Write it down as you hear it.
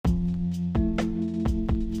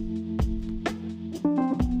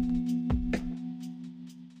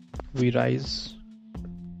We rise,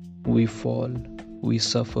 we fall, we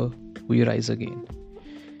suffer, we rise again.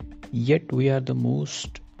 Yet we are the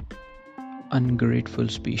most ungrateful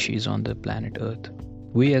species on the planet Earth.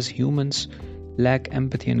 We as humans lack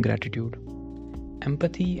empathy and gratitude.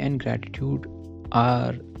 Empathy and gratitude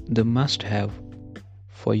are the must have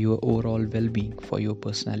for your overall well being, for your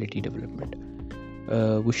personality development.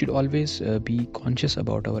 We should always be conscious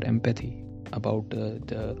about our empathy, about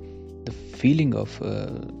the feeling of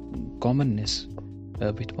commonness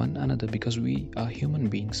with one another, because we are human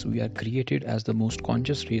beings. We are created as the most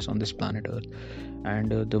conscious race on this planet Earth, and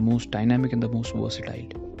the most dynamic and the most versatile.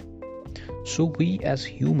 So we as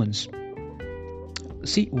humans,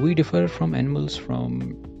 see, we differ from animals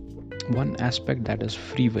from one aspect, that is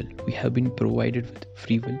free will. We have been provided with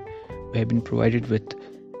free will. We have been provided with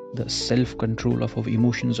the self control of our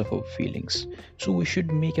emotions, of our feelings. So we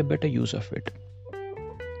should make a better use of it,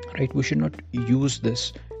 right? We should not use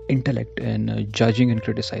this intellect in judging and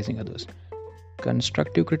criticizing others.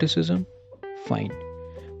 Constructive criticism, fine.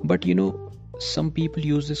 But some people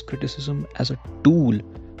use this criticism as a tool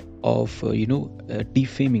of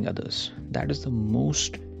defaming others. That is the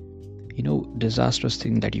most disastrous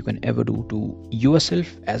thing that you can ever do to yourself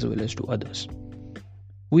as well as to others.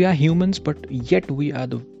 We are humans, but yet we are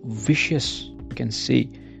the vicious, you can say,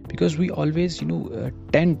 because we always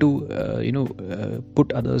tend to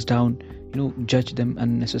put others down, judge them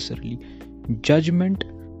unnecessarily. Judgment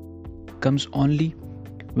comes only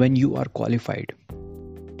when you are qualified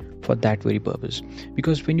for that very purpose,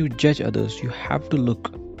 because when you judge others, you have to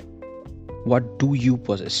look, what do you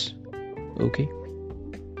possess? Okay,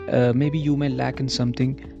 maybe you may lack in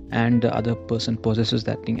something and the other person possesses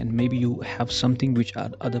that thing, and maybe you have something which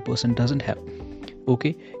other person doesn't have.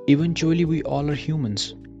 Okay, eventually we all are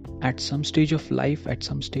humans. At some stage of life, at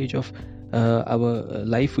some stage of our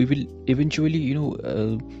life, we will eventually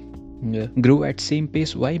grow at same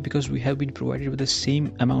pace. Why? Because we have been provided with the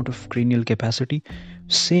same amount of cranial capacity,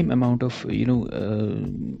 same amount of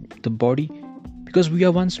the body, because we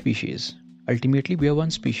are one species. Ultimately we are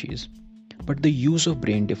one species, but the use of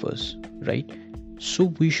brain differs, right?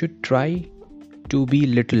 So we should try to be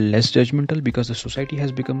little less judgmental, because the society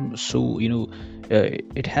has become so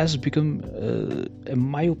it has become a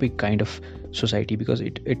myopic kind of society, because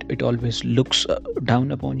it always looks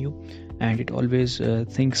down upon you, and it always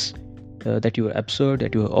thinks that you are absurd,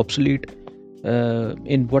 that you are obsolete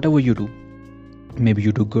in whatever you do. Maybe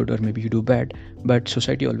you do good or maybe you do bad, but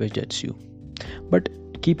society always judges you. But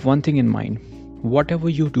keep one thing in mind: whatever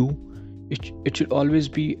you do, it should always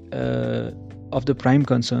be of the prime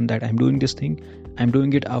concern that I'm doing this thing, I'm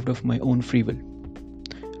doing it out of my own free will,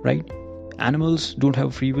 right? Animals don't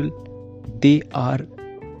have free will. They are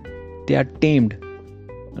tamed,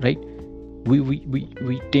 right?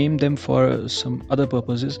 We tame them for some other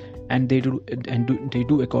purposes, and they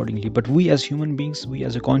do accordingly. But we as human beings, we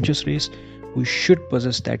as a conscious race, we should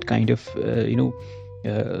possess that kind of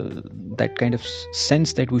that kind of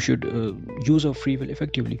sense that we should use our free will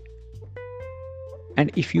effectively. And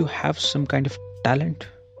if you have some kind of talent,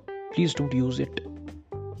 please don't use it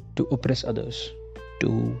to oppress others,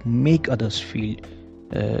 to make others feel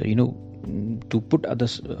to put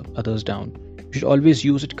others down. You should always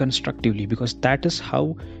use it constructively, because that is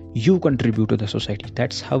how you contribute to the society.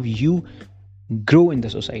 That's how you grow in the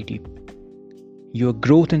society. Your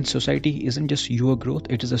growth in society isn't just your growth,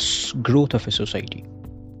 it is the growth of a society.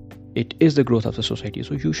 It is the growth of the society.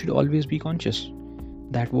 So you should always be conscious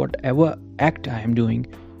that whatever act I am doing,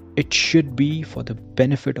 it should be for the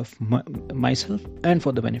benefit of myself and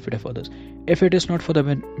for the benefit of others. If it is not for the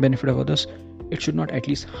benefit of others, it should not at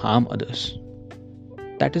least harm others.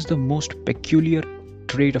 That is the most peculiar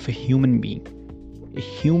trait of a human being. A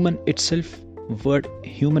human itself, word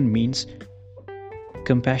human means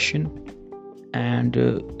compassion and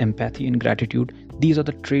empathy and gratitude. These are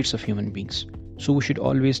the traits of human beings. So we should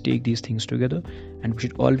always take these things together, and we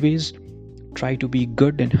should always try to be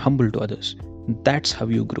good and humble to others. That's how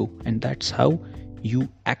you grow, and that's how you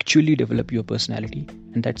actually develop your personality,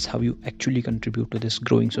 and that's how you actually contribute to this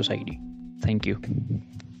growing society. Thank you.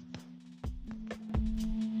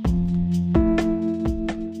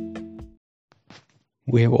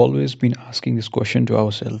 We have always been asking this question to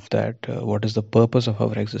ourselves, that what is the purpose of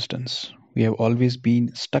our existence? We have always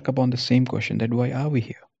been stuck upon the same question, that why are we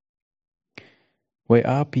here? Why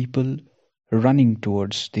are people running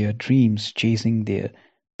towards their dreams, chasing their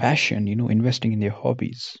passion, investing in their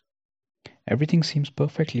hobbies? Everything seems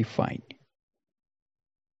perfectly fine.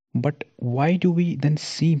 But why do we then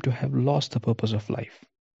seem to have lost the purpose of life?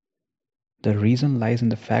 The reason lies in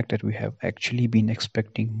the fact that we have actually been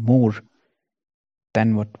expecting more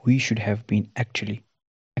than what we should have been actually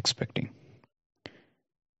expecting.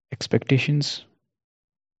 Expectations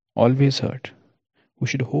always hurt. We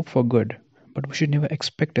should hope for good, but we should never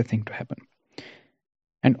expect a thing to happen.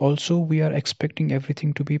 And also, we are expecting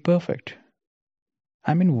everything to be perfect.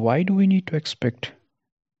 I mean, why do we need to expect?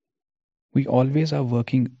 We always are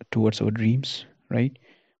working towards our dreams, right?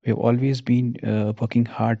 We have always been working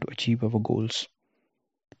hard to achieve our goals.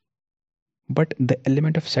 But the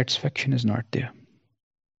element of satisfaction is not there.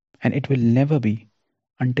 And it will never be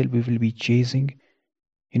until we will be chasing,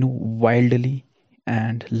 wildly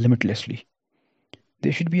and limitlessly.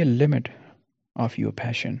 There should be a limit of your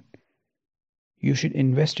passion. You should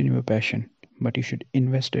invest in your passion, but you should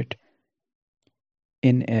invest it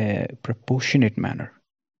in a proportionate manner,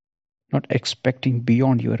 not expecting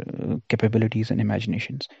beyond your capabilities and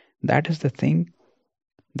imaginations. That is the thing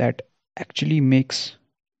that actually makes,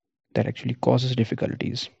 that actually causes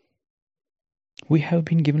difficulties. We have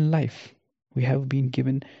been given life, we have been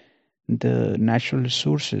given the natural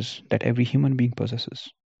resources that every human being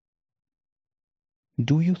possesses.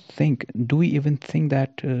 Do we even think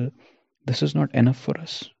that this is not enough for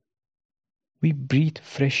us? We breathe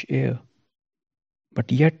fresh air,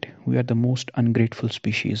 but yet we are the most ungrateful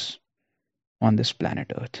species on this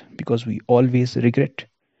planet Earth because we always regret,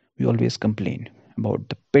 we always complain about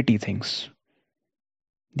the petty things.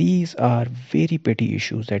 These are very petty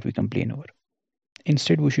issues that we complain over.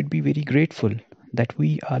 Instead, we should be very grateful that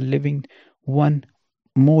we are living one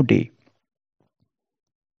more day.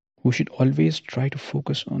 We should always try to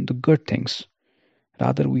focus on the good things.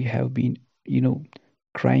 Rather, we have been,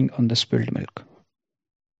 crying on the spilled milk.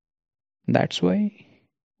 That's why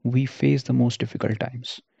we face the most difficult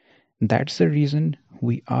times. That's the reason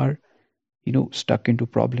we are, stuck into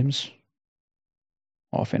problems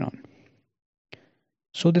off and on.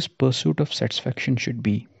 So, this pursuit of satisfaction should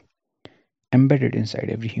be embedded inside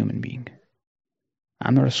every human being.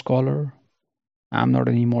 I'm not a scholar, I'm not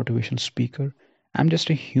any motivational speaker. I'm just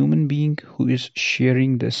a human being who is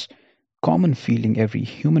sharing this common feeling every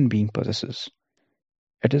human being possesses.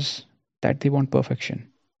 It is that they want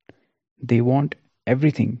perfection. They want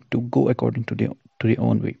everything to go according to their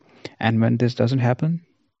own way. And when this doesn't happen,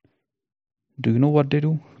 do you know what they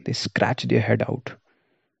do? They scratch their head out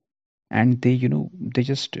and they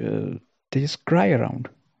just cry around.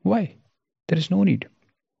 Why? There is no need.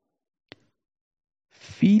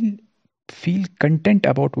 Feel feel content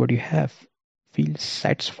about what you have. Feel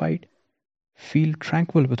satisfied. Feel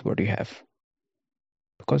tranquil with what you have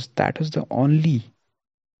because that is the only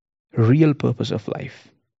real purpose of life.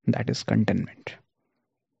 That is contentment.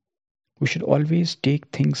 We should always take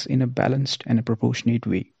things in a balanced and a proportionate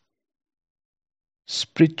way.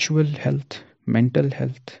 Spiritual health, mental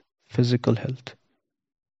health, physical health,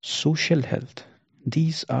 social health,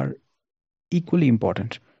 these are equally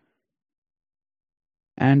important.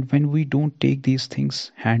 And when we don't take these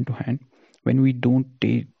things hand to hand, when we don't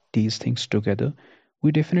take these things together,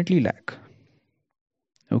 we definitely lack.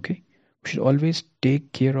 Okay? We should always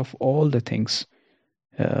take care of all the things.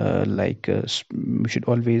 We should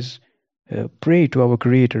always pray to our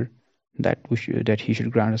Creator that He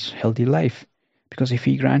should grant us healthy life. Because if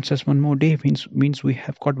He grants us one more day, means we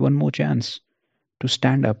have got one more chance to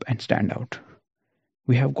stand up and stand out.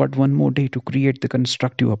 We have got one more day to create the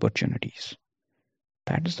constructive opportunities.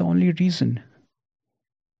 That is the only reason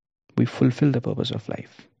we fulfill the purpose of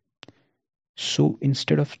life. So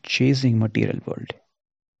instead of chasing material world,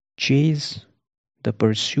 chase the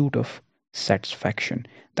pursuit of satisfaction.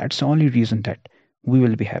 That's the only reason that we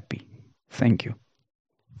will be happy. Thank you.